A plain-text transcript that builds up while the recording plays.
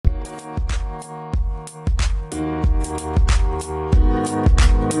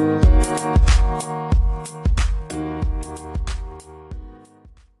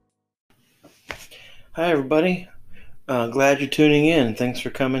everybody. Glad you're tuning in. Thanks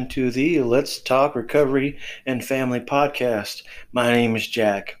for coming to the Let's Talk Recovery and Family podcast. My name is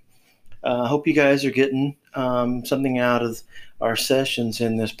Jack. I hope you guys are getting something out of our sessions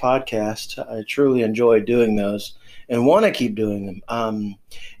in this podcast. I truly enjoy doing those and want to keep doing them.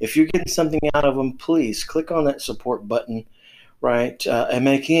 If you're getting something out of them, please click on that support button, right, and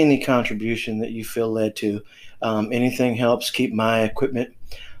make any contribution that you feel led to. Anything helps keep my equipment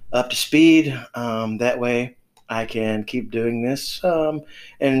up to speed. That way I can keep doing this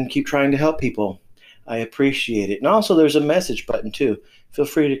and keep trying to help people. I appreciate it. And also, there's a message button too. Feel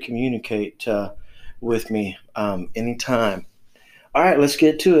free to communicate with me anytime. All right, let's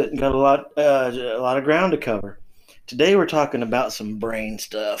get to it. Got a lot of ground to cover. Today, we're talking about some brain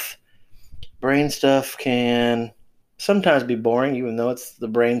stuff. Brain stuff can sometimes be boring, even though it's the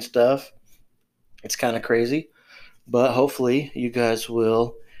brain stuff. It's kind of crazy, but hopefully, you guys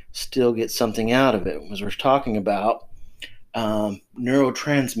will still get something out of it, as we're talking about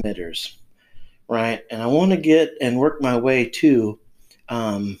neurotransmitters, right? And I want to get and work my way to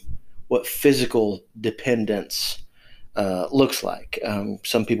what physical dependence looks like.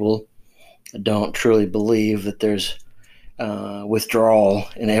 Some people don't truly believe that there's withdrawal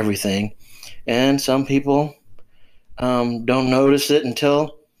in everything, and some people don't notice it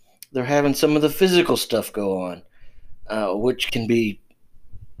until they're having some of the physical stuff go on, which can be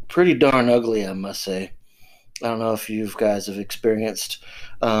pretty darn ugly, I must say. I don't know if you guys have experienced,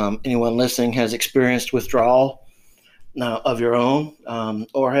 anyone listening has experienced withdrawal now of your own,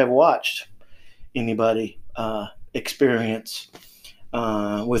 or have watched anybody experience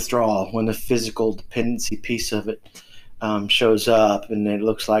withdrawal when the physical dependency piece of it shows up, and it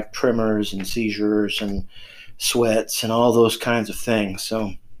looks like tremors and seizures and sweats and all those kinds of things.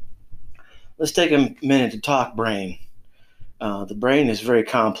 So let's take a minute to talk brain. The brain is very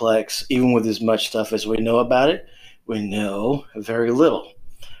complex. Even with as much stuff as we know about it, we know very little,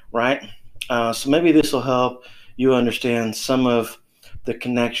 right? So maybe this will help you understand some of the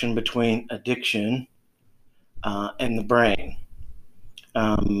connection between addiction and the brain.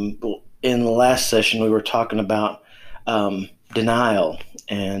 In the last session, we were talking about denial,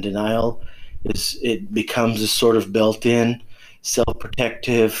 and denial it becomes a sort of built-in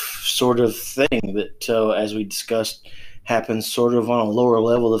self-protective sort of thing that, as we discussed, happens sort of on a lower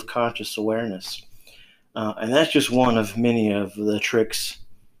level of conscious awareness. And that's just one of many of the tricks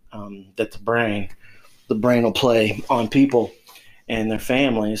that the brain will play on people and their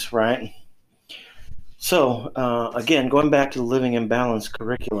families, right? So, again, going back to the Living in Balance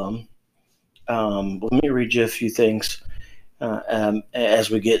curriculum, let me read you a few things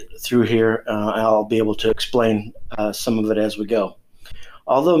as we get through here. I'll be able to explain some of it as we go.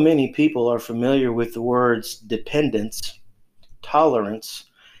 Although many people are familiar with the words dependence, tolerance,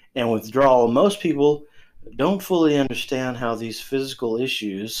 and withdrawal, most people don't fully understand how these physical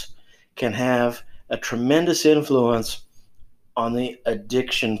issues can have a tremendous influence on the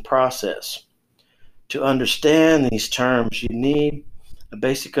addiction process. To understand these terms, you need a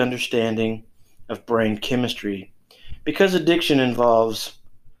basic understanding of brain chemistry, because addiction involves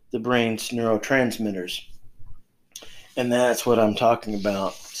the brain's neurotransmitters. And that's what I'm talking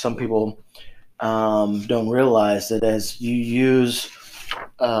about. Some people don't realize that as you use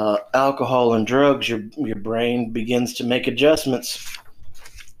alcohol and drugs, your brain begins to make adjustments,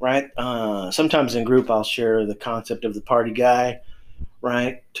 right? Sometimes in group, I'll share the concept of the party guy,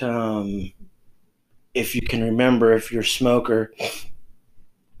 right? If you can remember, if you're a smoker,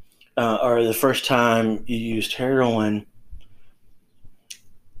 or the first time you used heroin,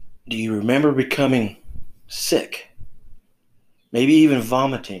 do you remember becoming sick? Maybe even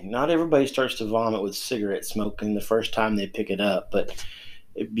vomiting. Not everybody starts to vomit with cigarette smoking the first time they pick it up, but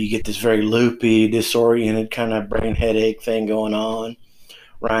you get this very loopy, disoriented kind of brain headache thing going on,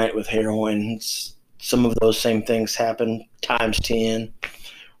 right? With heroin, some of those same things happen times 10,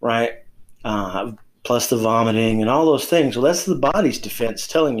 right? Plus the vomiting and all those things. Well, that's the body's defense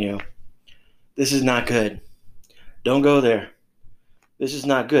telling you, this is not good. Don't go there. This is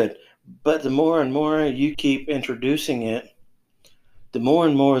not good. But the more and more you keep introducing it, the more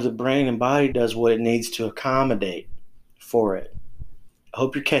and more the brain and body does what it needs to accommodate for it. I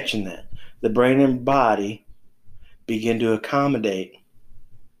hope you're catching that. The brain and body begin to accommodate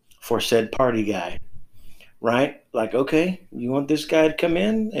for said party guy, right? Like, okay, you want this guy to come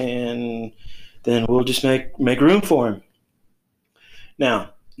in, and then we'll just make room for him.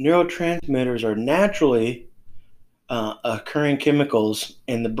 Now, neurotransmitters are naturally occurring chemicals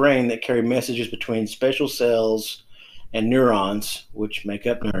in the brain that carry messages between special cells and neurons, which make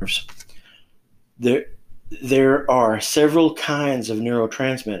up nerves. There are several kinds of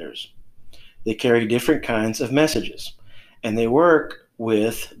neurotransmitters. They carry different kinds of messages, and they work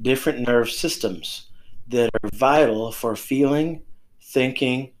with different nerve systems that are vital for feeling,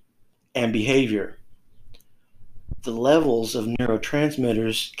 thinking, and behavior. The levels of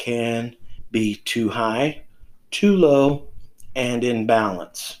neurotransmitters can be too high, too low, and in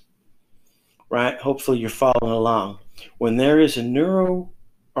balance, right? Hopefully you're following along. When there is a natural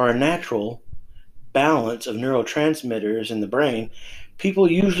balance of neurotransmitters in the brain,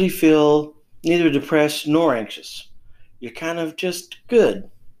 people usually feel neither depressed nor anxious. You're kind of just good,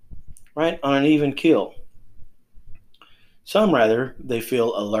 right? On an even keel. Some rather, they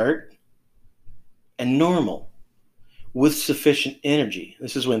feel alert and normal with sufficient energy.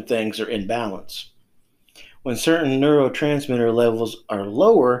 This is when things are in balance. When certain neurotransmitter levels are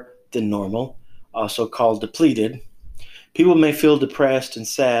lower than normal, also called depleted, people may feel depressed and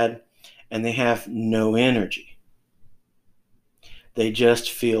sad, and they have no energy. They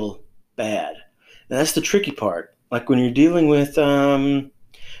just feel bad. And that's the tricky part. Like when you're dealing with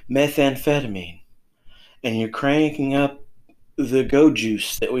methamphetamine and you're cranking up the go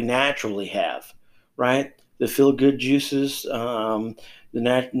juice that we naturally have, right? The feel good juices,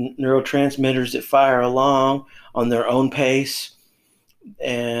 neurotransmitters that fire along on their own pace.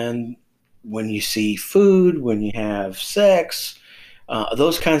 And when you see food, when you have sex,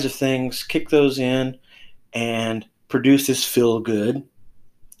 those kinds of things, kick those in and produce this feel good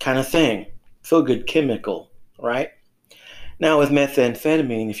kind of thing, feel good chemical, right? Now with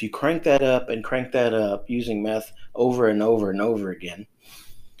methamphetamine, if you crank that up and crank that up using meth over and over and over again,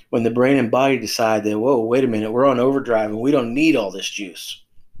 when the brain and body decide that, whoa, wait a minute, we're on overdrive and we don't need all this juice,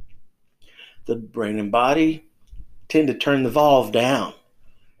 the brain and body tend to turn the valve down,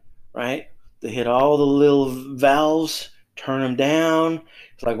 right? They hit all the little valves, turn them down.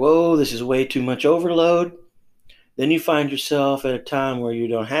 It's like, whoa, this is way too much overload. Then you find yourself at a time where you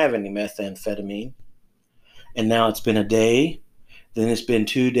don't have any methamphetamine. And now it's been a day, then it's been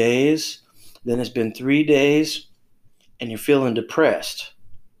 2 days, then it's been 3 days, and you're feeling depressed.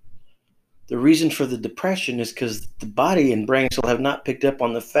 The reason for the depression is because the body and brain still have not picked up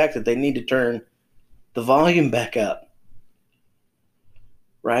on the fact that they need to turn the volume back up,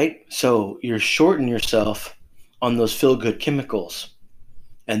 right? So you're shorting yourself on those feel-good chemicals,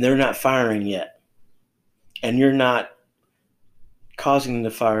 and they're not firing yet. And you're not causing them to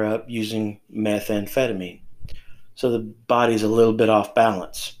fire up using methamphetamine. So the body's a little bit off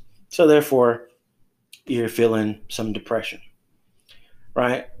balance. So therefore, you're feeling some depression,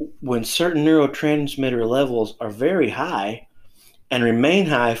 right? When certain neurotransmitter levels are very high and remain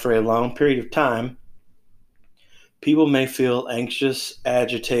high for a long period of time, people may feel anxious,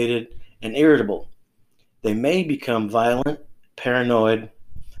 agitated, and irritable. They may become violent, paranoid,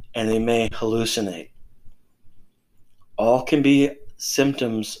 and they may hallucinate. All can be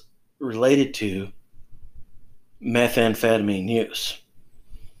symptoms related to methamphetamine use,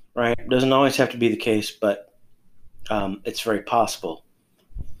 right? Doesn't always have to be the case, but it's very possible.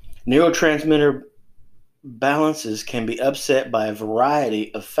 Neurotransmitter balances can be upset by a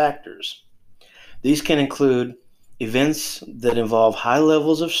variety of factors. These can include events that involve high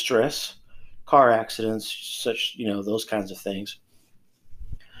levels of stress, car accidents, such, those kinds of things.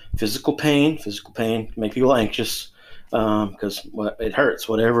 Physical pain can make people anxious because it hurts,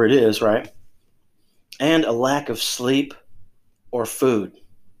 whatever it is, right? And a lack of sleep or food.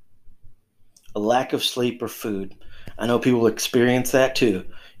 A lack of sleep or food. I know people experience that too.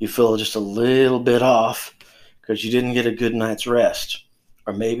 You feel just a little bit off because you didn't get a good night's rest.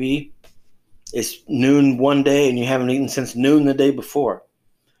 Or maybe it's noon one day and you haven't eaten since noon the day before,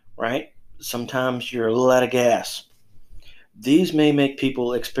 right? Sometimes you're a little out of gas. These may make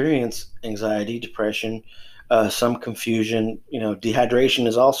people experience anxiety, depression, some confusion. Dehydration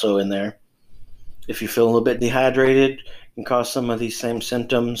is also in there. If you feel a little bit dehydrated, it can cause some of these same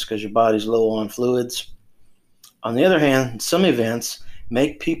symptoms because your body's low on fluids. On the other hand, some events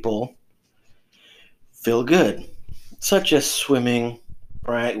make people feel good, such as swimming,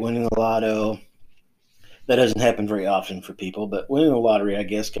 right? Winning the lotto. That doesn't happen very often for people, but winning the lottery, I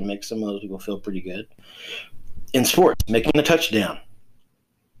guess, can make some of those people feel pretty good. In sports, making a touchdown,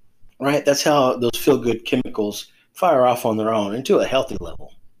 right? That's how those feel-good chemicals fire off on their own into a healthy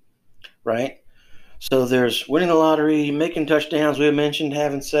level, right? So there's winning the lottery, making touchdowns, we mentioned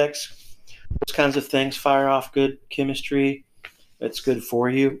having sex. Those kinds of things fire off good chemistry. It's good for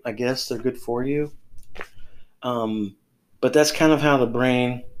you, I guess. They're good for you. But that's kind of how the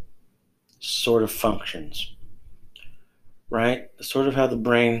brain sort of functions, right? Sort of how the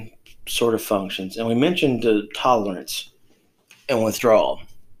brain sort of functions. And we mentioned tolerance and withdrawal.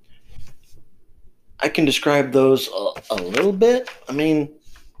 I can describe those a little bit. I mean,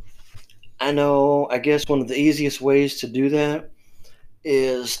 I know, I guess one of the easiest ways to do that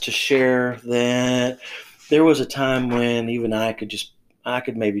is to share that there was a time when even I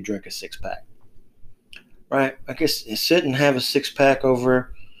could maybe drink a six pack, right? I guess sit and have a six pack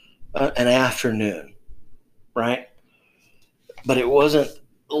over an afternoon, right? But it wasn't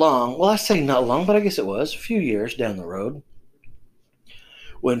long. Well, I say not long, but I guess it was a few years down the road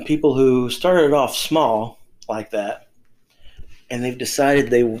when people who started off small like that and they've decided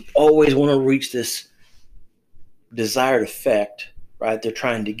they always want to reach this desired effect, right? They're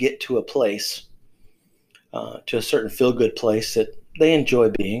trying to get to a place, to a certain feel good place that they enjoy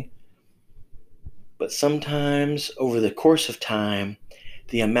being. But sometimes over the course of time,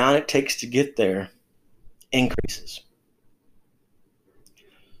 the amount it takes to get there increases.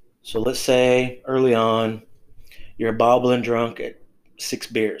 So let's say early on, you're bobbling drunk at 6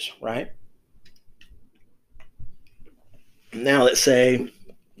 beers, right? Now let's say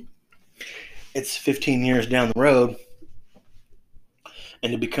it's 15 years down the road,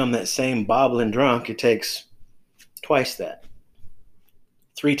 and to become that same bobbling drunk, it takes twice that,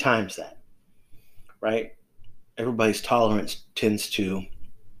 3 times that, right? Everybody's tolerance tends to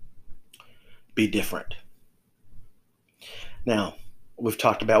be different. Now, we've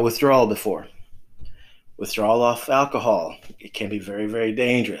talked about withdrawal before. Withdrawal off alcohol, it can be very, very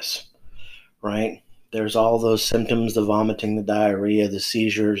dangerous, right? There's all those symptoms, the vomiting, the diarrhea, the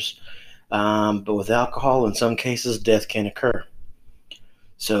seizures. But with alcohol, in some cases, death can occur.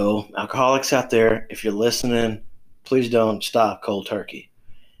 So, alcoholics out there, if you're listening, please don't stop cold turkey.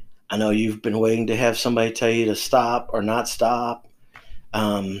 I know you've been waiting to have somebody tell you to stop or not stop.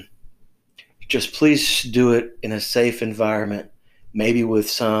 Just please do it in a safe environment, maybe with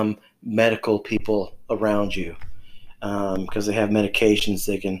some medical people around you, because they have medications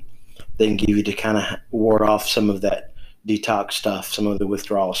they can give you to kind of ward off some of that detox stuff, some of the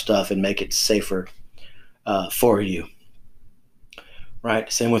withdrawal stuff, and make it safer for you. Right?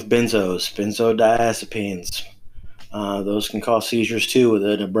 Same with benzodiazepines. Those can cause seizures too with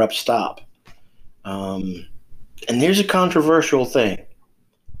an abrupt stop. And here's a controversial thing.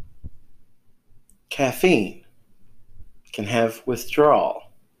 Caffeine can have withdrawal.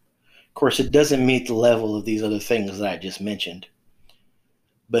 Of course, it doesn't meet the level of these other things that I just mentioned.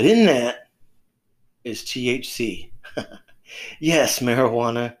 But in that is THC. Yes,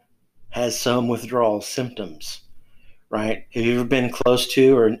 marijuana has some withdrawal symptoms, right? Have you ever been close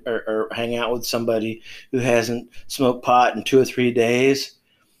to or hang out with somebody who hasn't smoked pot in 2 or 3 days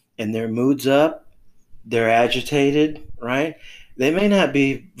and their mood's up, they're agitated, right? They may not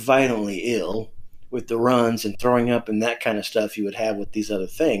be violently ill with the runs and throwing up and that kind of stuff you would have with these other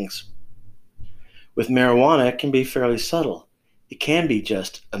things. With marijuana, it can be fairly subtle. It can be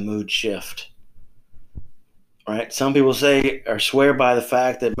just a mood shift, right? Some people say or swear by the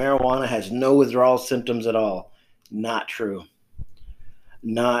fact that marijuana has no withdrawal symptoms at all. Not true.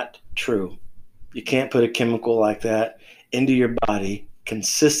 Not true. You can't put a chemical like that into your body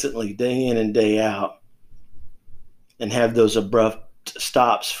consistently day in and day out and have those abrupt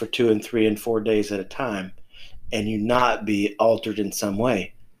stops for 2 and 3 and 4 days at a time and you not be altered in some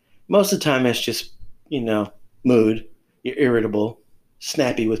way. Most of the time it's just, mood. You're irritable,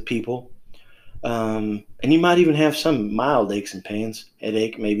 snappy with people. And you might even have some mild aches and pains,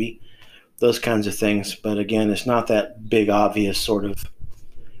 headache maybe, those kinds of things. But again, it's not that big, obvious sort of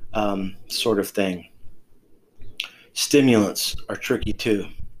thing. Stimulants are tricky too.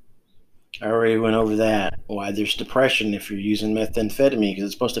 I already went over that. Why there's depression if you're using methamphetamine because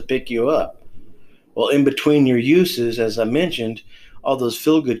it's supposed to pick you up. Well, in between your uses, as I mentioned, all those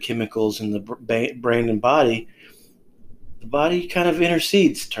feel-good chemicals in the brain and body, the body kind of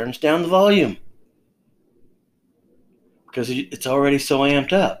intercedes, turns down the volume because it's already so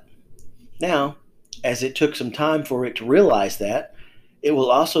amped up. Now, as it took some time for it to realize that, it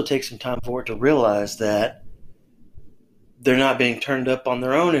will also take some time for it to realize that they're not being turned up on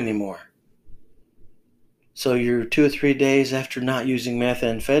their own anymore. So you're 2 or 3 days after not using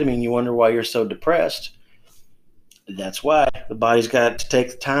methamphetamine, you wonder why you're so depressed. That's why the body's got to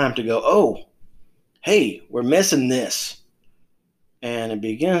take the time to go, oh, hey, we're missing this. And it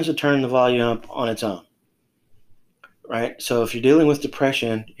begins to turn the volume up on its own. Right? So if you're dealing with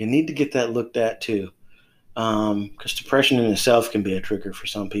depression, you need to get that looked at too. Because depression in itself can be a trigger for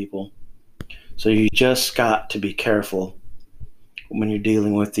some people. So you just got to be careful when you're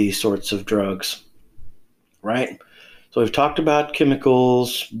dealing with these sorts of drugs. Right? So we've talked about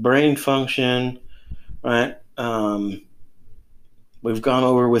chemicals, brain function, right? We've gone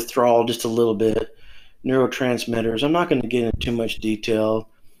over withdrawal just a little bit, neurotransmitters. I'm not going to get into too much detail.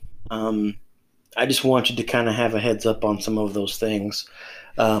 I just want you to kind of have a heads up on some of those things.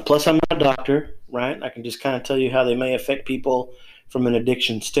 Plus, I'm not a doctor, right? I can just kind of tell you how they may affect people from an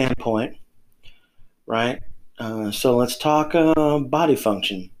addiction standpoint, right? So let's talk body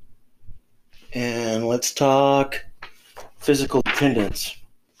function, and let's talk physical dependence,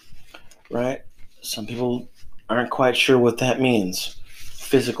 right? Some people aren't quite sure what that means.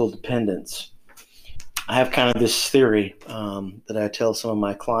 Physical dependence. I have kind of this theory that I tell some of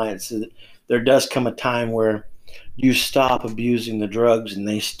my clients that there does come a time where you stop abusing the drugs and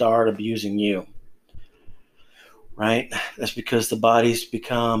they start abusing you, right? That's because the body's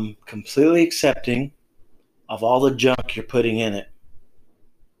become completely accepting of all the junk you're putting in it.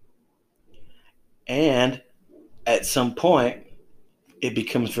 And at some point, it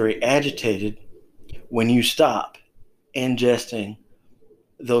becomes very agitated when you stop ingesting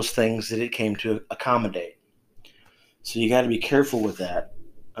those things that it came to accommodate. So you got to be careful with that.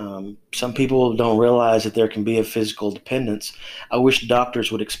 Some people don't realize that there can be a physical dependence. I wish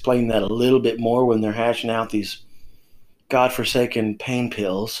doctors would explain that a little bit more when they're hashing out these godforsaken pain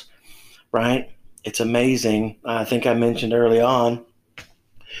pills, right? It's amazing. I think I mentioned early on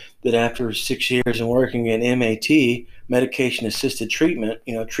that after 6 years in working in MAT, medication assisted treatment,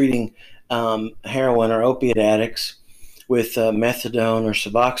 treating heroin or opiate addicts with methadone or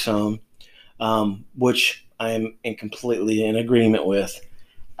Suboxone, which I am completely in agreement with.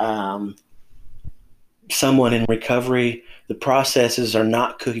 Someone in recovery, the processes are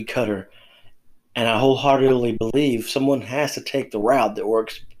not cookie cutter. And I wholeheartedly believe someone has to take the route that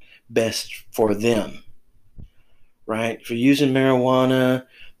works best for them, right? If you're using marijuana,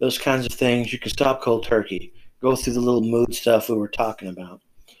 those kinds of things, you can stop cold turkey. Go through the little mood stuff we were talking about.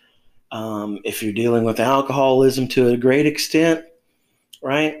 If you're dealing with alcoholism to a great extent,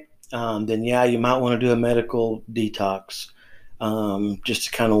 right, then yeah, you might want to do a medical detox just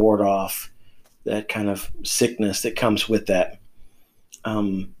to kind of ward off that kind of sickness that comes with that.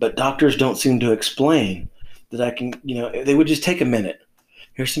 But doctors don't seem to explain that they would just take a minute.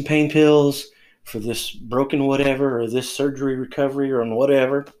 Here's some pain pills for this broken whatever or this surgery recovery or on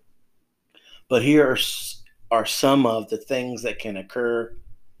whatever. But here are some of the things that can occur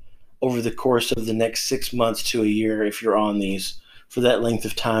over the course of the next 6 months to a year if you're on these for that length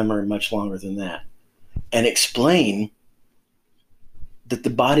of time or much longer than that. And explain that the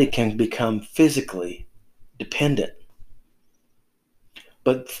body can become physically dependent.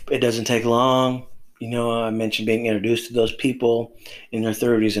 But it doesn't take long. I mentioned being introduced to those people in their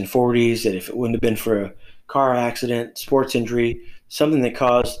 30s and 40s, that if it wouldn't have been for a car accident, sports injury, something that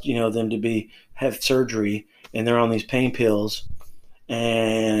caused, them to have surgery, and they're on these pain pills,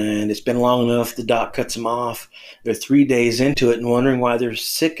 and it's been long enough, the doc cuts them off. They're 3 days into it and wondering why they're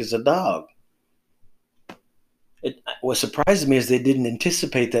sick as a dog. What surprises me is they didn't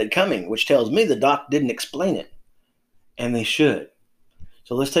anticipate that coming, which tells me the doc didn't explain it, and they should.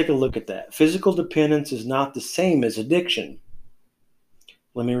 So let's take a look at that. Physical dependence is not the same as addiction.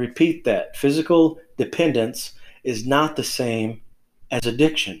 Let me repeat that. Physical dependence is not the same as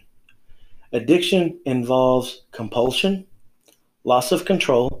addiction. Addiction involves compulsion, loss of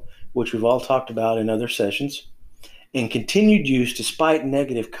control, which we've all talked about in other sessions, and continued use despite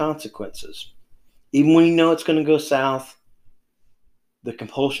negative consequences. Even when you know it's going to go south, the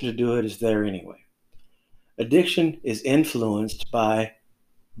compulsion to do it is there anyway. Addiction is influenced by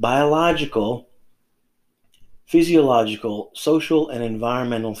biological, physiological, social, and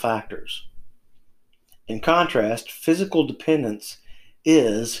environmental factors. In contrast, physical dependence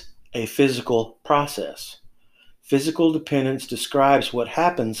is a physical process. Physical dependence describes what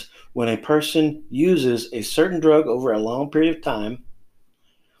happens when a person uses a certain drug over a long period of time.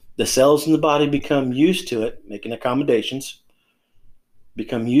 The cells in the body become used to it, making accommodations,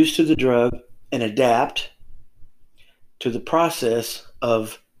 become used to the drug, and adapt to the process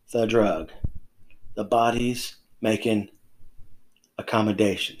of the drug. The body's making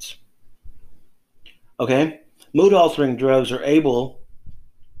accommodations. Okay? Mood-altering drugs are able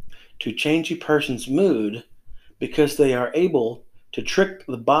to change a person's mood because they are able to trick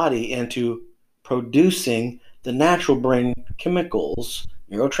the body into producing the natural brain chemicals,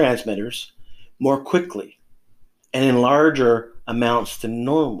 neurotransmitters, more quickly and in larger amounts than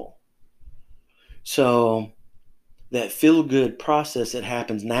normal. So that feel-good process that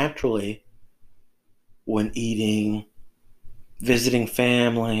happens naturally when eating, visiting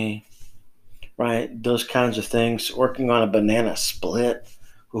family, right? Those kinds of things, working on a banana split.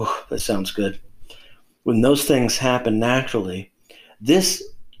 Ooh, that sounds good. When those things happen naturally, this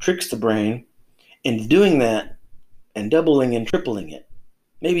tricks the brain into doing that and doubling and tripling it,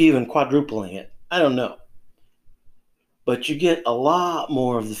 maybe even quadrupling it. I don't know. but you get a lot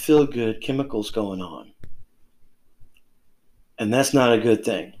more of the feel-good chemicals going on. And that's not a good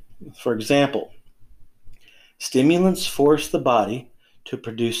thing. For example, stimulants force the body to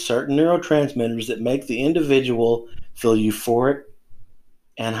produce certain neurotransmitters that make the individual feel euphoric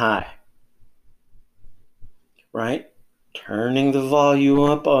and high, right? Turning the volume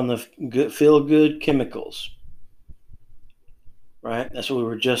up on the feel-good chemicals, right? That's what we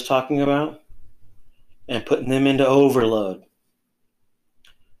were just talking about, and putting them into overload.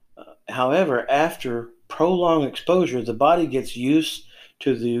 However, after prolonged exposure, the body gets used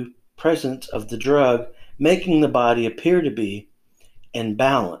to the presence of the drug, making the body appear to be in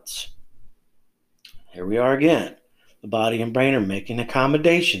balance. Here we are again. The body and brain are making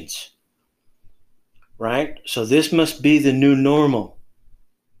accommodations, right? So this must be the new normal.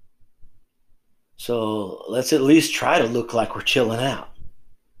 So let's at least try to look like we're chilling out,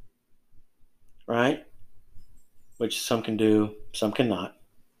 right? Which some can do, some cannot.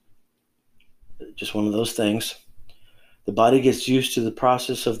 Just one of those things. The body gets used to the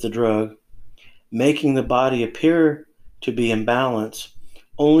process of the drug, making the body appear to be in balance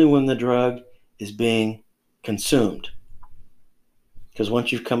only when the drug is being consumed. Because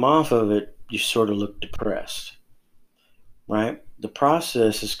once you've come off of it, you sort of look depressed, right? The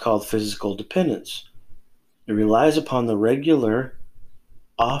process is called physical dependence. It relies upon the regular,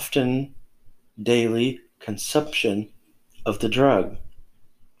 often daily consumption of the drug.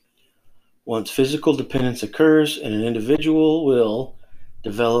 Once physical dependence occurs, an individual will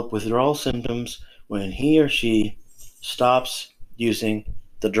develop withdrawal symptoms when he or she stops using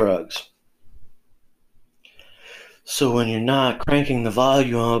the drugs. So when you're not cranking the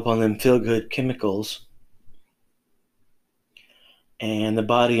volume up on them feel-good chemicals, and the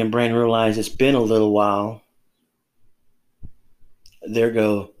body and brain realize it's been a little while, there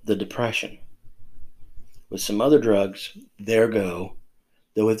go the depression. With some other drugs, there go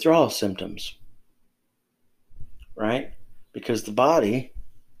the withdrawal symptoms, right? Because the body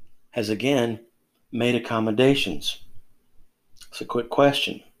has again made accommodations. It's a quick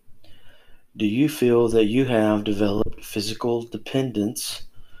question. Do you feel that you have developed physical dependence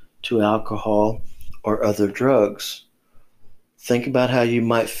to alcohol or other drugs? Think about how you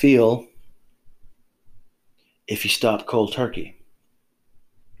might feel if you stopped cold turkey.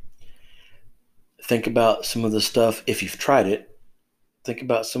 Think about some of the stuff, if you've tried it, think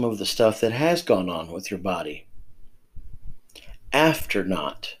about some of the stuff that has gone on with your body after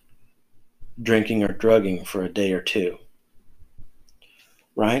not drinking or drugging for a day or two,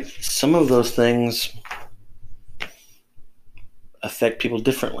 right? Some of those things affect people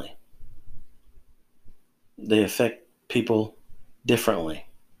differently. They affect people differently.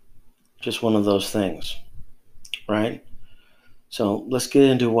 Just one of those things, right? So let's get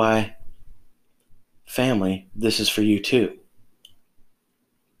into why, family, this is for you too.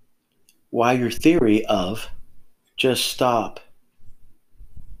 Why your theory of just stop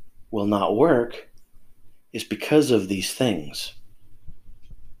will not work is because of these things.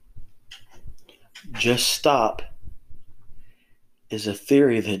 Just stop is a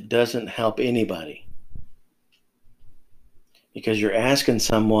theory that doesn't help anybody, because you're asking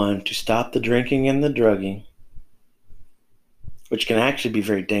someone to stop the drinking and the drugging, which can actually be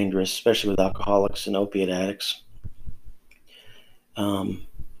very dangerous, especially with alcoholics and opiate addicts.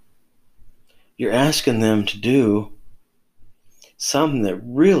 You're asking them to do something that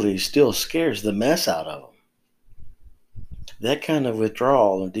really still scares the mess out of them. That kind of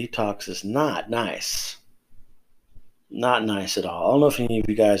withdrawal and detox is not nice. Not nice at all. I don't know if any of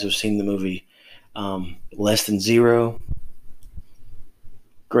you guys have seen the movie Less Than Zero.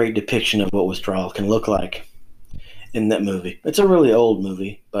 Great depiction of what withdrawal can look like in that movie. It's a really old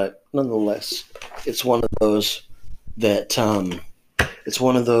movie, but nonetheless, it's one of those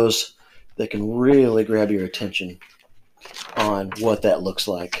that can really grab your attention on what that looks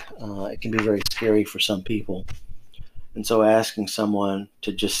like. It can be very scary for some people. And so asking someone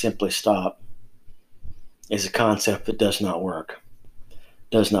to just simply stop is a concept that does not work.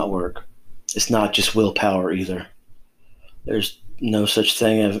 Does not work. It's not just willpower either. There's no such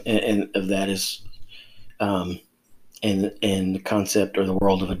thing of that as in the concept or the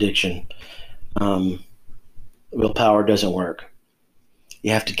world of addiction. Willpower doesn't work.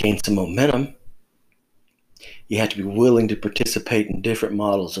 You have to gain some momentum. You have to be willing to participate in different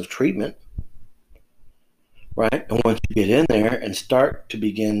models of treatment, right? And once you get in there and start to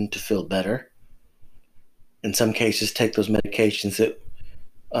begin to feel better, in some cases take those medications that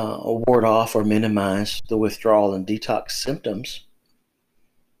ward off or minimize the withdrawal and detox symptoms,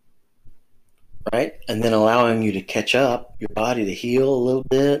 right? And then allowing you to catch up, your body to heal a little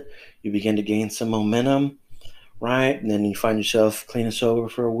bit, you begin to gain some momentum, right? And then you find yourself clean and sober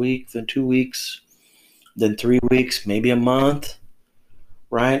for a week, then 2 weeks, then 3 weeks, maybe a month,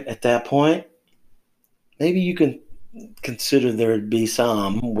 right? At that point, maybe you can consider there'd be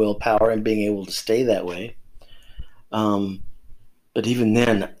some willpower in being able to stay that way. But even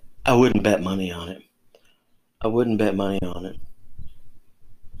then, I wouldn't bet money on it. I wouldn't bet money on it,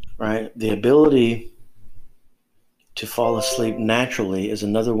 right? The ability to fall asleep naturally is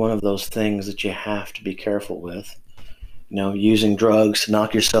another one of those things that you have to be careful with. Using drugs to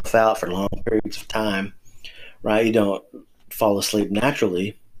knock yourself out for long periods of time, right? You don't fall asleep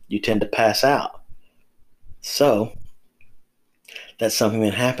naturally, you tend to pass out. So that's something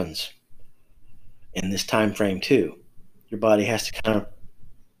that happens in this time frame too. Your body has to kind of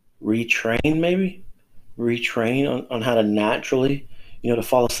retrain on how to naturally, to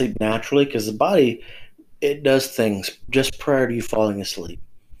fall asleep naturally, because the body, it does things just prior to you falling asleep.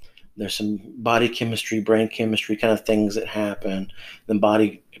 There's some body chemistry, brain chemistry kind of things that happen. The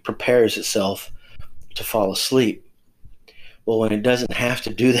body prepares itself to fall asleep. Well, when it doesn't have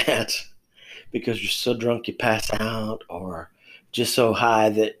to do that because you're so drunk you pass out, or just so high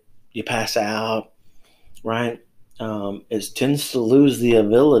that you pass out, right? It tends to lose the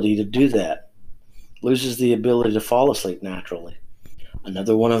ability to do that, loses the ability to fall asleep naturally.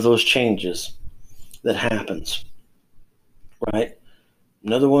 Another one of those changes that happens, right?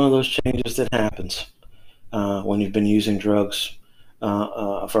 Another one of those changes that happens when you've been using drugs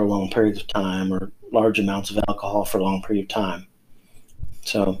for a long period of time, or large amounts of alcohol for a long period of time.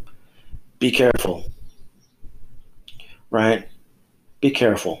 So be careful, right? Be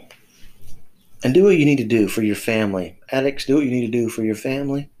careful. And do what you need to do for your family. Addicts, do what you need to do for your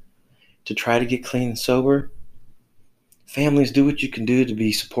family to try to get clean and sober. Families, do what you can do to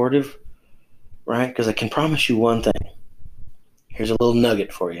be supportive, right? Because I can promise you one thing. Here's a little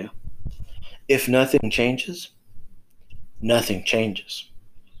nugget for you. If nothing changes, nothing changes,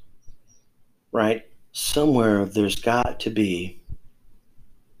 right? Somewhere there's got to be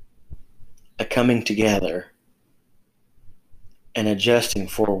a coming together and adjusting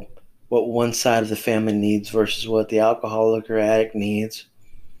for what one side of the family needs versus what the alcoholic or addict needs,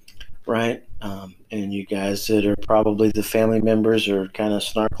 right? And you guys that are probably the family members are kind of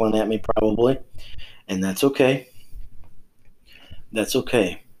snarkling at me probably, and that's okay. That's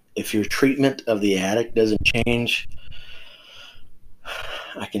okay. If your treatment of the addict doesn't change,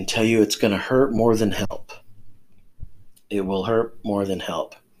 I can tell you it's going to hurt more than help. It will hurt more than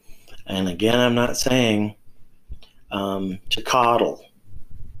help. And again, I'm not saying to coddle.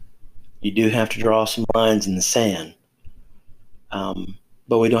 You do have to draw some lines in the sand.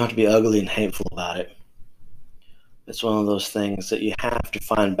 But we don't have to be ugly and hateful about it. It's one of those things that you have to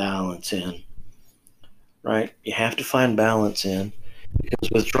find balance in, right? You have to find balance in, because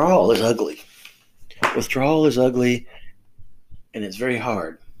withdrawal is ugly. Withdrawal is ugly, and it's very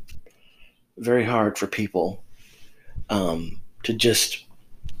hard for people to just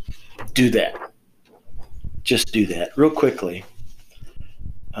do that. Just do that real quickly.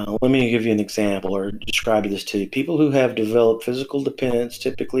 Let me give you an example or describe this to you. People who have developed physical dependence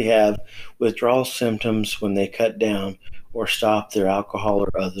typically have withdrawal symptoms when they cut down or stop their alcohol or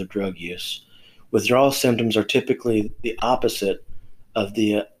other drug use. Withdrawal symptoms are typically the opposite of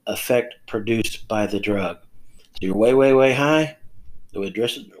the effect produced by the drug. So you're way, way, way high. The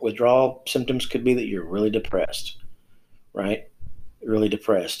withdrawal symptoms could be that you're really depressed, right? Really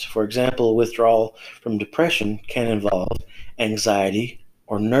depressed. For example, withdrawal from depression can involve anxiety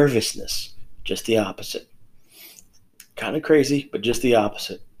or nervousness, just the opposite. Kind of crazy, but just the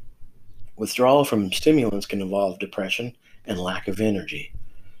opposite. Withdrawal from stimulants can involve depression and lack of energy.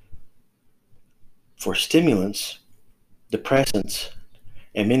 For stimulants, depressants,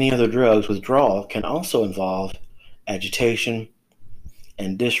 and many other drugs, withdrawal can also involve agitation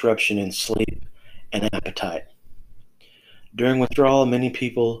and disruption in sleep and appetite. During withdrawal, many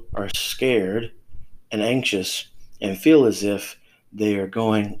people are scared and anxious and feel as if they are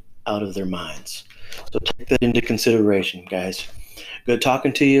going out of their minds. So take that into consideration, guys. Good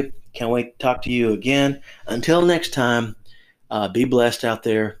talking to you. Can't wait to talk to you again. Until next time, be blessed out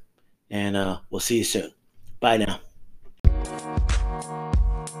there, and we'll see you soon. Bye now.